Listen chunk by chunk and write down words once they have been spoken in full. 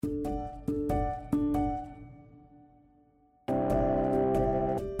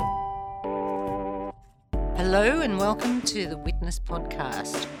Hello and welcome to the Witness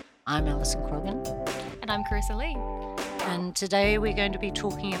Podcast. I'm Alison Croggan. And I'm Carissa Lee. And today we're going to be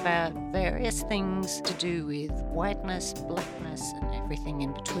talking about various things to do with whiteness, blackness and everything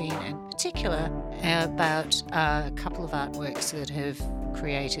in between, and in particular about a couple of artworks that have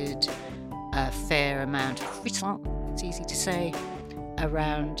created a fair amount of frisson, it's easy to say,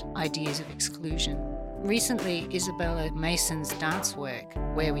 around ideas of exclusion. Recently, Isabella Mason's dance work,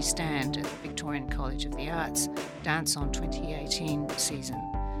 Where We Stand at the Victorian College of the Arts, Dance On 2018 season,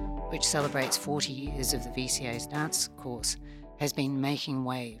 which celebrates 40 years of the VCA's dance course, has been making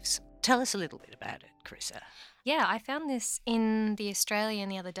waves. Tell us a little bit about it, Carissa. Yeah, I found this in The Australian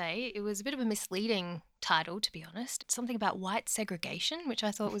the other day. It was a bit of a misleading title, to be honest. It's something about white segregation, which I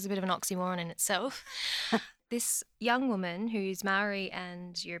thought was a bit of an oxymoron in itself. This young woman who's Maori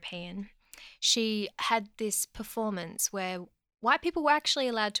and European, she had this performance where white people were actually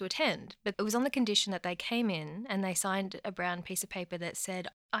allowed to attend, but it was on the condition that they came in and they signed a brown piece of paper that said,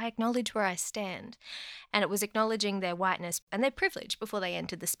 "I acknowledge where I stand." And it was acknowledging their whiteness and their privilege before they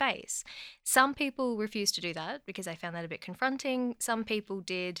entered the space. Some people refused to do that because they found that a bit confronting. Some people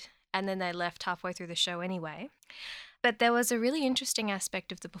did, and then they left halfway through the show anyway. But there was a really interesting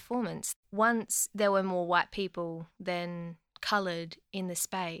aspect of the performance. Once there were more white people than coloured in the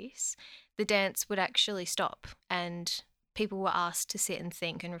space, the dance would actually stop and people were asked to sit and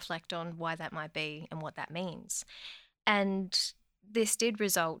think and reflect on why that might be and what that means. And this did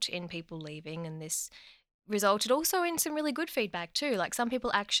result in people leaving, and this resulted also in some really good feedback too. Like some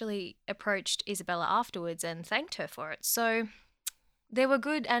people actually approached Isabella afterwards and thanked her for it. So there were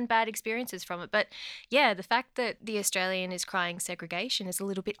good and bad experiences from it. But yeah, the fact that The Australian is crying segregation is a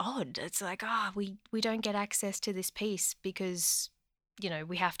little bit odd. It's like, we don't get access to this piece because,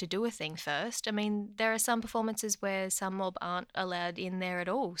 we have to do a thing first. I mean, there are some performances where some mob aren't allowed in there at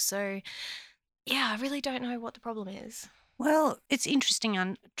all. So yeah, I really don't know what the problem is. Well, it's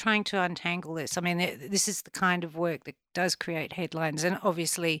interesting trying to untangle this. I mean, this is the kind of work that does create headlines. And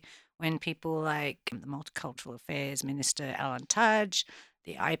obviously, when people like the Multicultural Affairs Minister, Alan Tudge,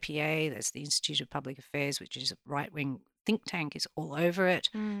 the IPA, that's the Institute of Public Affairs, which is a right-wing think tank, is all over it,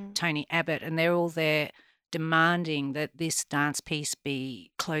 Tony Abbott, and they're all there demanding that this dance piece be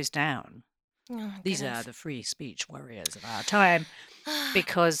closed down. Oh, These are the free speech warriors of our time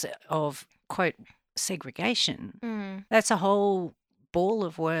because of, quote, segregation. That's a whole ball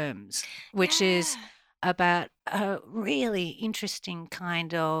of worms, which is about a really interesting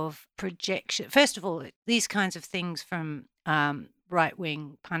kind of projection. First of all, these kinds of things from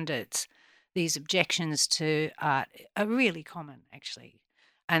right-wing pundits, these objections to art are really common, actually.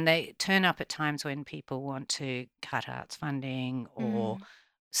 And they turn up at times when people want to cut arts funding or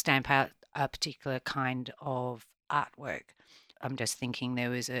stamp out a particular kind of artwork. I'm just thinking there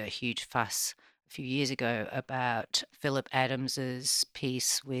was a huge fuss a few years ago about Philip Adams's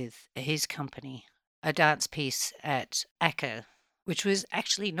piece with his company, a dance piece at ACCA, which was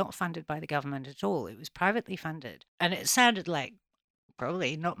actually not funded by the government at all. It was privately funded. And it sounded like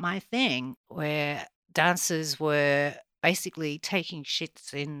probably not my thing, where dancers were basically taking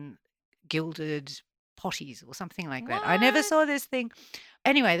shits in gilded potties or something like that. I never saw this thing.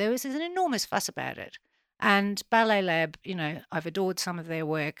 Anyway, there was an enormous fuss about it. And Ballet Lab, I've adored some of their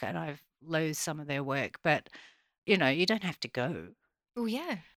work and I've loathed some of their work, but, you don't have to go. Oh,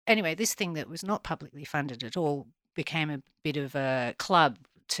 yeah. Anyway, this thing that was not publicly funded at all became a bit of a club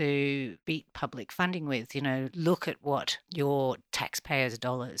to beat public funding with. Look at what your taxpayers'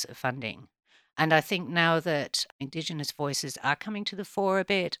 dollars are funding. And I think now that Indigenous voices are coming to the fore a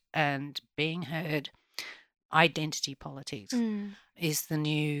bit and being heard, identity politics is the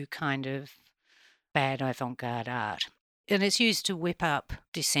new kind of bad avant-garde art. And it's used to whip up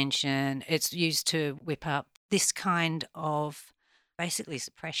dissension. It's used to whip up this kind of basically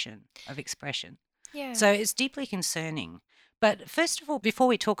suppression of expression. Yeah. So it's deeply concerning. But first of all, before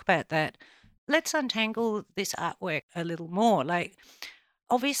we talk about that, let's untangle this artwork a little more. Like,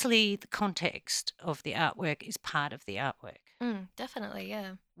 obviously, the context of the artwork is part of the artwork. Definitely,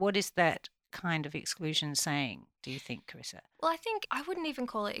 yeah. What is that kind of exclusion saying, do you think, Carissa? Well, I think I wouldn't even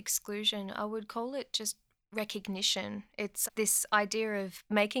call it exclusion. I would call it just recognition. It's this idea of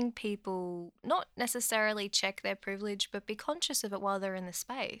making people not necessarily check their privilege, but be conscious of it while they're in the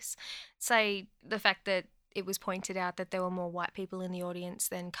space. Say the fact that it was pointed out that there were more white people in the audience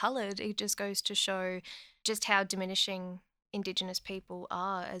than coloured, it just goes to show just how diminishing Indigenous people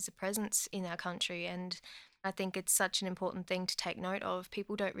are as a presence in our country. And I think it's such an important thing to take note of.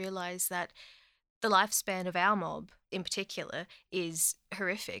 People don't realise that the lifespan of our mob in particular is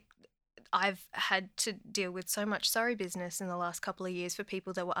horrific. I've had to deal with so much sorry business in the last couple of years for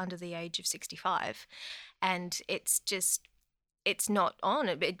people that were under the age of 65. And it's not on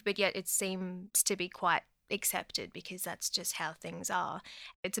it, but yet it seems to be quite accepted because that's just how things are.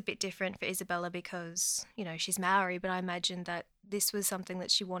 It's a bit different for Isabella because, she's Maori, but I imagine that this was something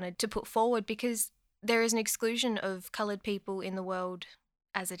that she wanted to put forward because there is an exclusion of coloured people in the world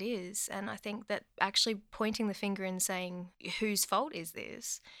as it is. And I think that actually pointing the finger and saying, whose fault is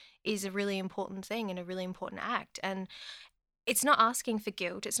this, is a really important thing and a really important act. And it's not asking for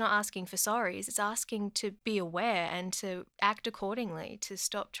guilt, it's not asking for sorries, it's asking to be aware and to act accordingly, to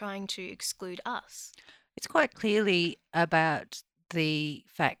stop trying to exclude us. It's quite clearly about the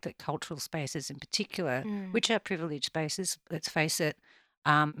fact that cultural spaces in particular, which are privileged spaces, let's face it,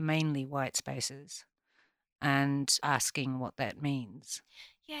 mainly white spaces, and asking what that means.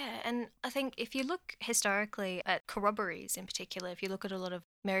 Yeah, and I think if you look historically at corroborees in particular, if you look at a lot of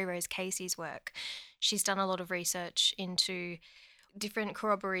Mary Rose Casey's work, she's done a lot of research into different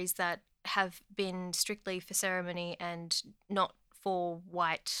corroborees that have been strictly for ceremony and not for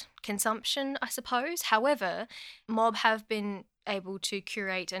white consumption, I suppose. However, Mob have been able to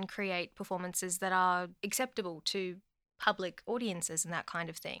curate and create performances that are acceptable to public audiences and that kind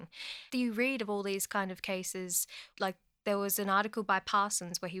of thing. You read of all these kind of cases, like there was an article by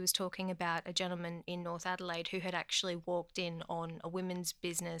Parsons where he was talking about a gentleman in North Adelaide who had actually walked in on a women's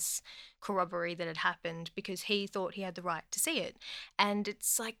business corroboree that had happened because he thought he had the right to see it. And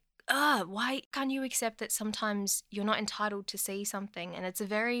it's like, why can't you accept that sometimes you're not entitled to see something? And it's a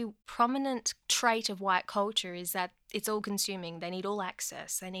very prominent trait of white culture is that it's all consuming. They need all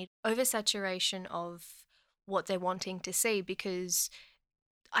access. They need oversaturation of what they're wanting to see because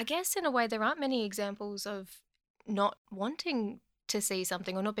I guess in a way there aren't many examples of not wanting to see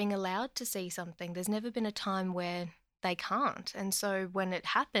something or not being allowed to see something. There's never been a time where they can't. And so when it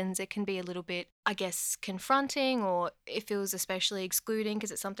happens, it can be a little bit, I guess, confronting or it feels especially excluding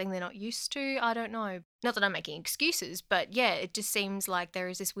because it's something they're not used to. I don't know. Not that I'm making excuses, but yeah, it just seems like there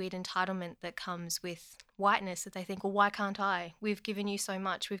is this weird entitlement that comes with whiteness that they think, well, why can't I? We've given you so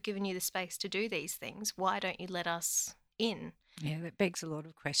much. We've given you the space to do these things. Why don't you let us in? Yeah, that begs a lot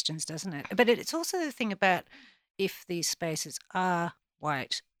of questions, doesn't it? But it's also the thing about if these spaces are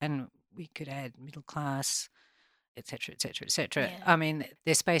white and we could add middle class, et cetera, et cetera, et cetera. Yeah. I mean,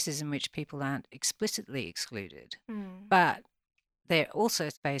 there's spaces in which people aren't explicitly excluded, but there are also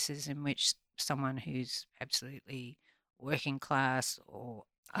spaces in which someone who's absolutely working class or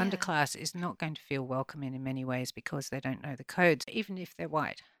underclass is not going to feel welcome in many ways because they don't know the codes, even if they're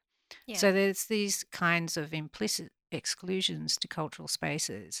white. Yeah. So there's these kinds of implicit exclusions to cultural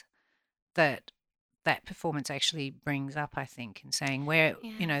spaces that performance actually brings up, I think, in saying where,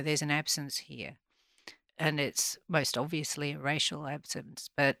 there's an absence here. And it's most obviously a racial absence,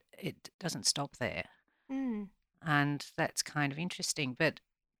 but it doesn't stop there. And that's kind of interesting. But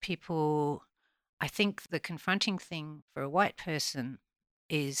people, I think the confronting thing for a white person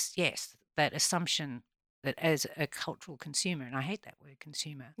is, yes, that assumption that as a cultural consumer, and I hate that word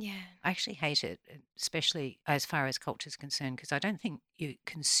consumer. Yeah. I actually hate it, especially as far as culture is concerned, because I don't think you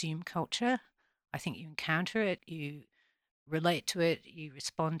consume culture. I think you encounter it, you relate to it, you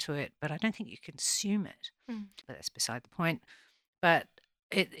respond to it, but I don't think you consume it. But that's beside the point. But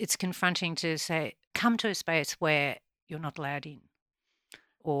it's confronting to say, come to a space where you're not allowed in,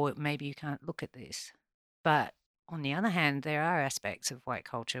 or maybe you can't look at this. But on the other hand, there are aspects of white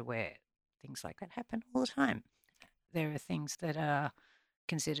culture where things like that happen all the time. There are things that are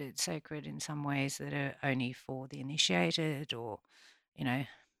considered sacred in some ways that are only for the initiated, or,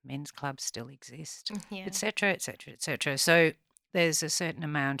 men's clubs still exist, et cetera, et cetera, et cetera. So there's a certain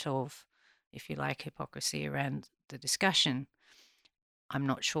amount of, if you like, hypocrisy around the discussion. I'm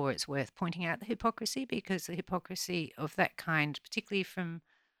not sure it's worth pointing out the hypocrisy because the hypocrisy of that kind, particularly from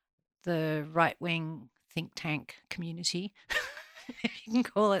the right-wing think tank community, if you can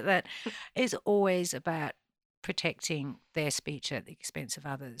call it that, is always about protecting their speech at the expense of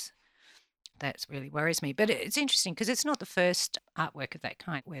others. That really worries me. But it's interesting because it's not the first artwork of that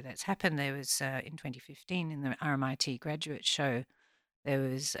kind where that's happened. There was in 2015 in the RMIT graduate show, there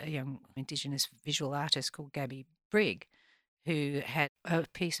was a young Indigenous visual artist called Gabby Brigg who had a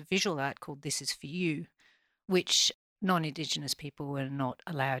piece of visual art called This Is For You, which non-Indigenous people were not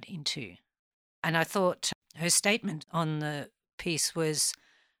allowed into. And I thought her statement on the piece was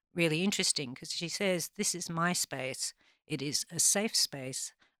really interesting because she says, "This is my space. It is a safe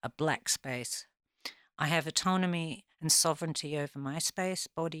space, a black space. I have autonomy and sovereignty over my space,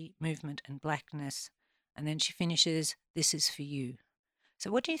 body, movement, and blackness." And then she finishes, "This is for you." So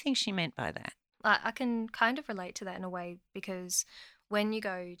what do you think she meant by that? I can kind of relate to that in a way because when you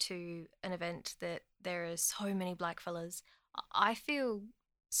go to an event that there are so many black fellas, I feel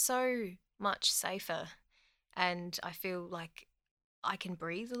so much safer, and I feel like I can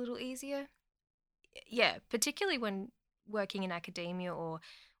breathe a little easier. Yeah, particularly when working in academia or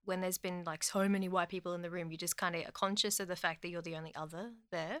when there's been like so many white people in the room, you just kind of are conscious of the fact that you're the only other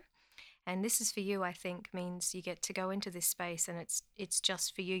there. And This Is For You, I think, means you get to go into this space and it's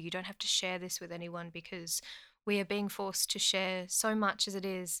just for you. You don't have to share this with anyone because we are being forced to share so much as it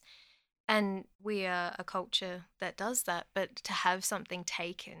is. And we are a culture that does that, but to have something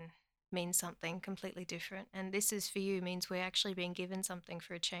taken means something completely different. And This Is For You means we're actually being given something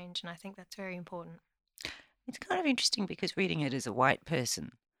for a change. And I think that's very important. It's kind of interesting because reading it as a white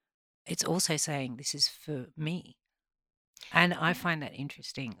person, it's also saying this is for me. And I find that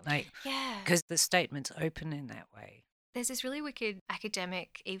interesting, Yeah. because the statement's open in that way. There's this really wicked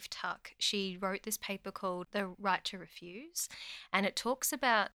academic, Eve Tuck. She wrote this paper called The Right to Refuse, and it talks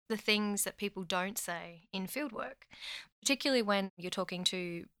about the things that people don't say in fieldwork, particularly when you're talking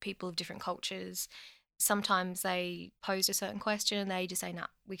to people of different cultures. Sometimes they pose a certain question and they just say, no,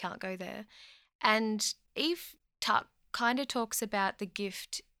 we can't go there. And Eve Tuck kind of talks about the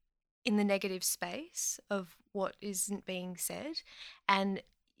gift in the negative space of what isn't being said. And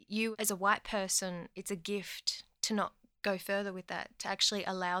you, as a white person, it's a gift to not go further with that, to actually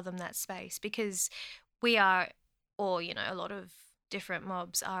allow them that space, because we are, or, a lot of different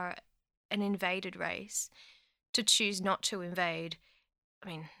mobs are an invaded race. To choose not to invade, I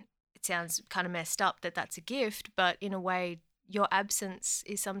mean, it sounds kind of messed up that that's a gift, but in a way, your absence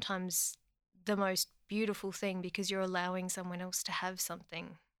is sometimes the most beautiful thing because you're allowing someone else to have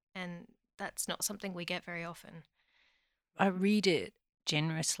something. And that's not something we get very often. I read it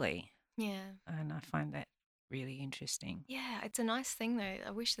generously. Yeah. And I find that really interesting. Yeah, it's a nice thing though.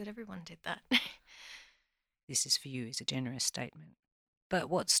 I wish that everyone did that. This is for you is a generous statement. But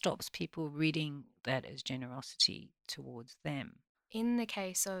what stops people reading that as generosity towards them? In the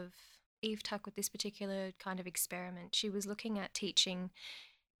case of Eve Tuck with this particular kind of experiment, she was looking at teaching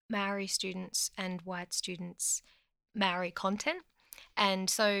Maori students and white students Maori content. And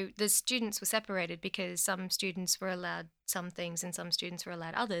so the students were separated because some students were allowed some things and some students were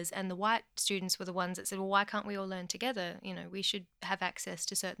allowed others. And the white students were the ones that said, well, why can't we all learn together? We should have access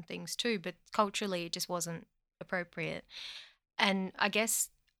to certain things too. But culturally, it just wasn't appropriate. And I guess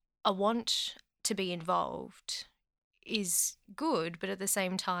a want to be involved is good, but at the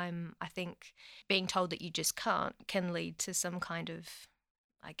same time, I think being told that you just can't can lead to some kind of,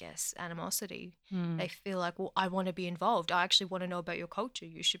 I guess, animosity. They feel like, well, I want to be involved. I actually want to know about your culture.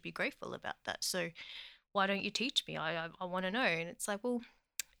 You should be grateful about that. So why don't you teach me? I want to know. And it's like, well,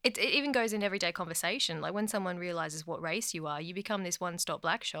 it even goes in everyday conversation. Like when someone realizes what race you are, you become this one-stop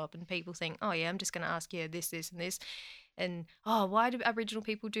black shop and people think, oh, yeah, I'm just going to ask you this, and this. And, oh, why do Aboriginal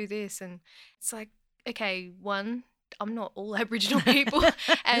people do this? And it's like, okay, one, I'm not all Aboriginal people.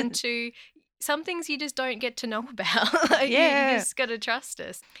 And two, some things you just don't get to know about. You just got to trust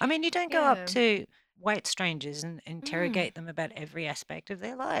us. I mean, you don't go up to white strangers and interrogate them about every aspect of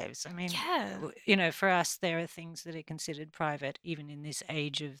their lives. I mean, for us, there are things that are considered private, even in this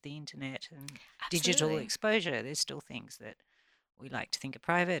age of the internet and digital exposure. There's still things that we like to think are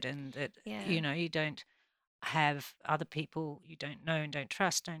private and that, you don't have other people you don't know and don't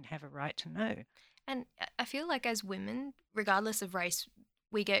trust don't have a right to know. And I feel like as women, regardless of race,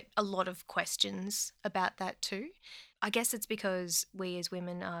 we get a lot of questions about that too. I guess it's because we as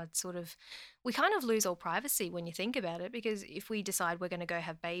women are we kind of lose all privacy when you think about it, because if we decide we're going to go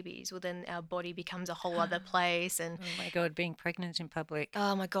have babies, well, then our body becomes a whole other place. And oh my God, being pregnant in public.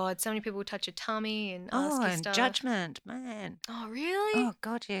 Oh my God, so many people touch your tummy and ask you and stuff. Judgment, man. Oh, really? Oh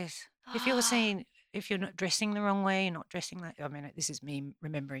God, yes. If you're not dressing the wrong way, you're not dressing like, I mean, this is me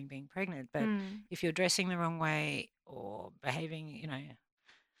remembering being pregnant, but if you're dressing the wrong way or behaving,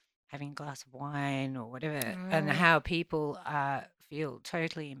 having a glass of wine or whatever, and how people feel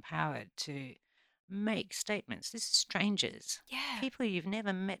totally empowered to make statements. This is strangers. Yeah. People you've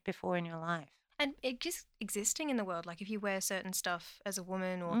never met before in your life. And it just existing in the world, like if you wear certain stuff as a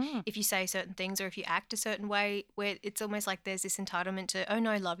woman, or if you say certain things, or if you act a certain way, where it's almost like there's this entitlement to, oh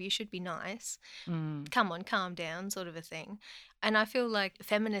no, love, you should be nice. Come on, calm down, sort of a thing. And I feel like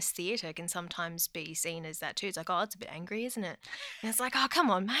feminist theatre can sometimes be seen as that too. It's like, oh, it's a bit angry, isn't it? And it's like, oh, come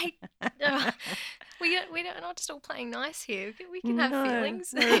on, mate. We're not just all playing nice here. We can have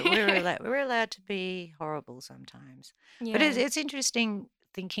feelings. We're allowed to be horrible sometimes. Yeah. But it's interesting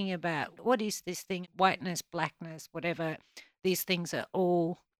thinking about what is this thing, whiteness, blackness, whatever. These things are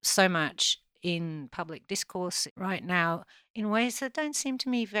all so much in public discourse right now in ways that don't seem to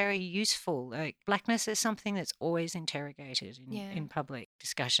me very useful. Like blackness is something that's always interrogated Yeah. in public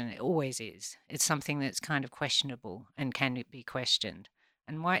discussion. It always is. It's something that's kind of questionable and can be questioned.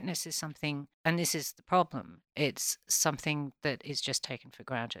 And whiteness is something, and this is the problem, it's something that is just taken for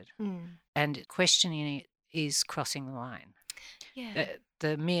granted. And questioning it is crossing the line. Yeah.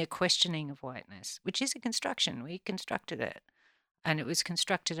 The mere questioning of whiteness, which is a construction, we constructed it. And it was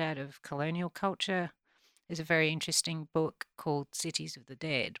constructed out of colonial culture. There's a very interesting book called Cities of the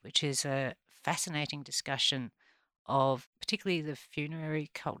Dead, which is a fascinating discussion of particularly the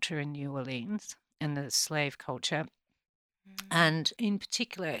funerary culture in New Orleans and the slave culture. And in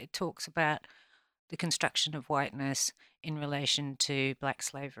particular, it talks about the construction of whiteness in relation to black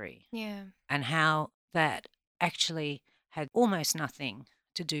slavery. Yeah. And how that actually had almost nothing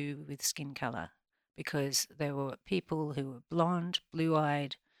to do with skin color, because there were people who were blonde,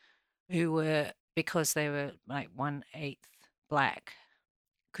 blue-eyed, who were, because they were like 1/8 black,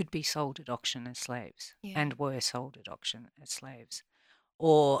 could be sold at auction as slaves and were sold at auction as slaves.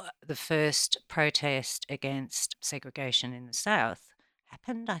 Or the first protest against segregation in the South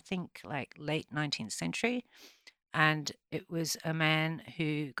happened, I think, like late 19th century. And it was a man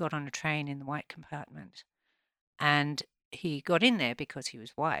who got on a train in the white compartment. And he got in there because he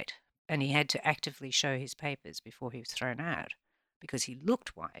was white. And he had to actively show his papers before he was thrown out because he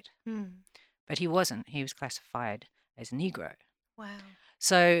looked white. But he wasn't. He was classified as Negro. Wow.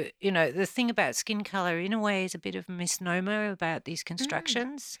 So, the thing about skin color, in a way, is a bit of a misnomer about these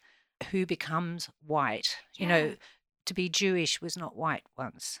constructions. Who becomes white? Yeah. To be Jewish was not white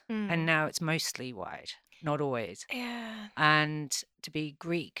once, and now it's mostly white, not always. Yeah. And to be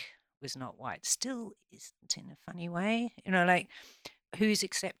Greek was not white, still isn't, in a funny way. Like who's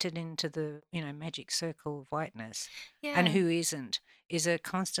accepted into the, magic circle of whiteness and who isn't is a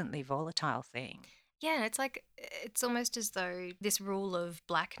constantly volatile thing. Yeah, it's almost as though this rule of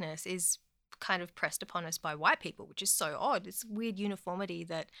blackness is kind of pressed upon us by white people, which is so odd. It's weird uniformity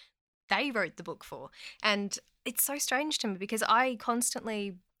that they wrote the book for. And it's so strange to me because I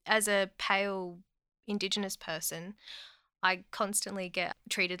constantly, as a pale Indigenous person, I constantly get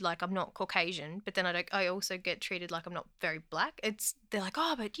treated like I'm not Caucasian, but then I also get treated like I'm not very black. They're like,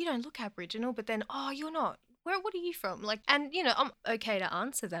 oh, but you don't look Aboriginal, but then, oh, you're not. What are you from? And I'm okay to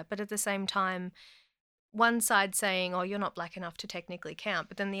answer that, but at the same time, one side saying, oh, you're not black enough to technically count,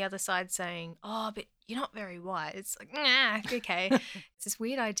 but then the other side saying, oh, but you're not very white. It's like, nah, okay. It's this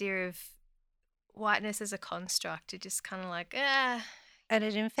weird idea of whiteness as a construct. It just kind of like, And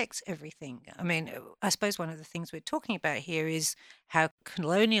it infects everything. I mean, I suppose one of the things we're talking about here is how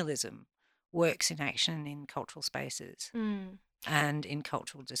colonialism works in action in cultural spaces and in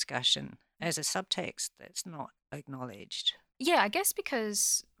cultural discussion as a subtext that's not acknowledged. Yeah, I guess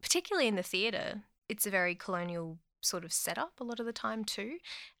because particularly in the theatre, it's a very colonial sort of setup a lot of the time too.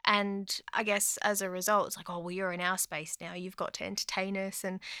 And I guess as a result, it's like, oh, well, you're in our space now. You've got to entertain us.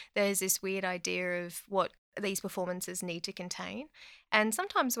 And there's this weird idea of what these performances need to contain. And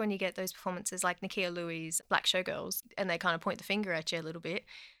sometimes when you get those performances like Nakia Louie's Black Showgirls, and they kind of point the finger at you a little bit,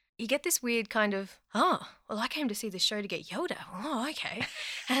 you get this weird kind of, oh, well, I came to see this show to get yelled at. Oh, okay.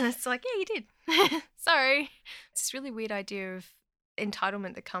 And it's like, yeah, you did. Sorry. It's this really weird idea of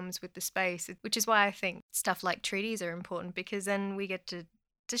entitlement that comes with the space, which is why I think stuff like treaties are important, because then we get to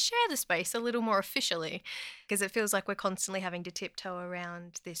share the space a little more officially, because it feels like we're constantly having to tiptoe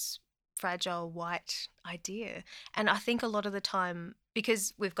around this fragile white idea. And I think a lot of the time,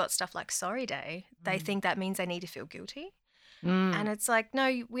 because we've got stuff like Sorry Day, they think that means they need to feel guilty. And it's like,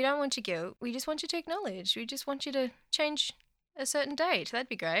 no, we don't want your guilt. We just want you to acknowledge. We just want you to change a certain date. That'd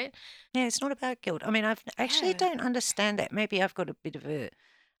be great. Yeah, it's not about guilt. I mean, I actually don't understand that. Maybe I've got a bit of a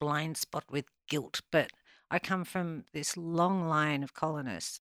blind spot with guilt, but I come from this long line of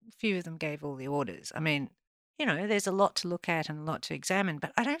colonists. A few of them gave all the orders. I mean, there's a lot to look at and a lot to examine,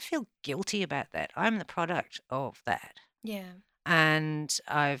 but I don't feel guilty about that. I'm the product of that. Yeah. And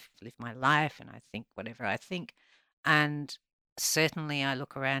I've lived my life and I think whatever I think. And certainly I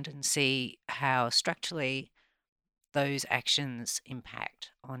look around and see how structurally those actions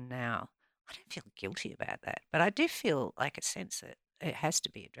impact on now. I don't feel guilty about that, but I do feel like a sense that it has to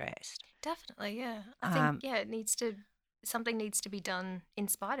be addressed. Definitely, yeah. I think, something needs to be done in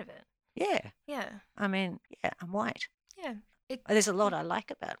spite of it. Yeah. Yeah. I mean, yeah, I'm white. Yeah. There's a lot I like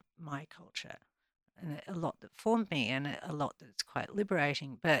about my culture and a lot that formed me and a lot that's quite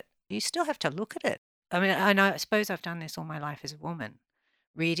liberating, but you still have to look at it. I mean, I suppose I've done this all my life as a woman,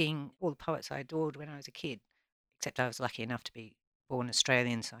 reading all the poets I adored when I was a kid, except I was lucky enough to be born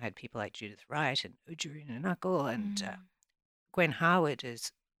Australian, so I had people like Judith Wright and Oodgeroo Noonuccal and Gwen Harwood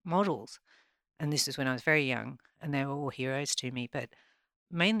as models. And this is when I was very young, and they were all heroes to me, but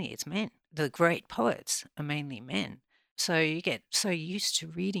mainly it's men. The great poets are mainly men. So you get so used to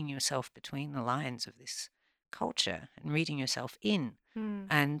reading yourself between the lines of this culture and reading yourself in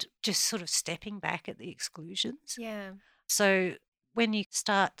and just sort of stepping back at the exclusions. Yeah. So when you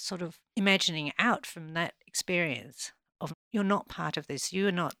start sort of imagining out from that experience of you're not part of this, you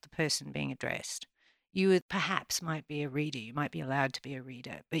are not the person being addressed. You perhaps might be a reader, you might be allowed to be a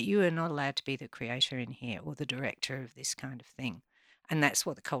reader, but you are not allowed to be the creator in here or the director of this kind of thing. And that's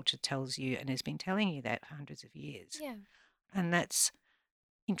what the culture tells you and has been telling you that for hundreds of years. Yeah. And that's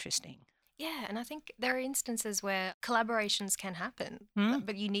interesting. Yeah, and I think there are instances where collaborations can happen,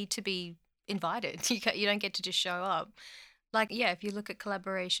 but you need to be invited. You don't get to just show up. Like, yeah, if you look at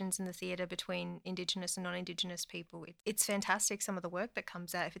collaborations in the theatre between Indigenous and non-Indigenous people, it's fantastic, some of the work that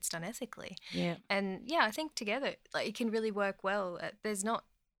comes out if it's done ethically. Yeah. And yeah, I think together, like, it can really work well. There's not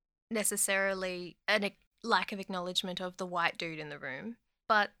necessarily a lack of acknowledgement of the white dude in the room,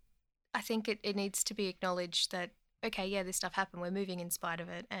 but I think it needs to be acknowledged that, okay, yeah, this stuff happened, we're moving in spite of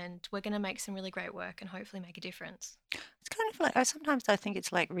it, and we're going to make some really great work and hopefully make a difference. It's kind of like, sometimes I think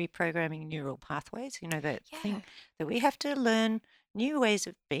it's like reprogramming neural pathways, that thing that we have to learn new ways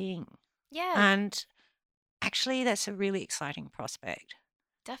of being. Yeah. And actually, that's a really exciting prospect.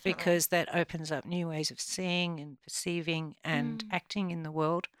 Definitely. Because that opens up new ways of seeing and perceiving and acting in the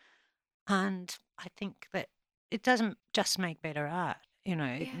world. And I think that it doesn't just make better art,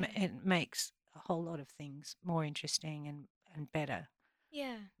 it makes a whole lot of things more interesting and better.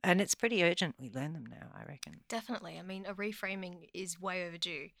 Yeah. And it's pretty urgent we learn them now, I reckon. Definitely. I mean, a reframing is way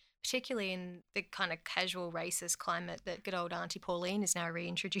overdue, particularly in the kind of casual racist climate that good old Auntie Pauline is now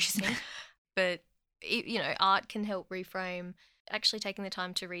reintroducing. But, art can help reframe. Actually taking the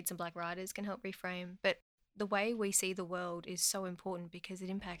time to read some Black writers can help reframe. But the way we see the world is so important because it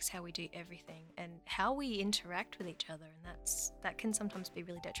impacts how we do everything and how we interact with each other. And that can sometimes be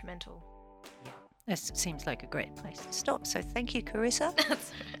really detrimental. Yeah. This seems like a great place to stop. So thank you, Carissa.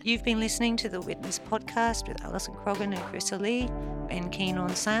 You've been listening to the Witness Podcast with Alison Croggan and Carissa Lee, Ben Keane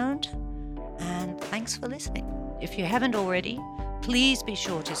on sound. And thanks for listening. If you haven't already, please be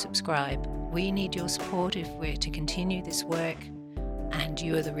sure to subscribe. We need your support if we're to continue this work, and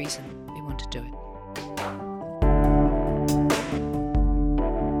you are the reason we want to do it.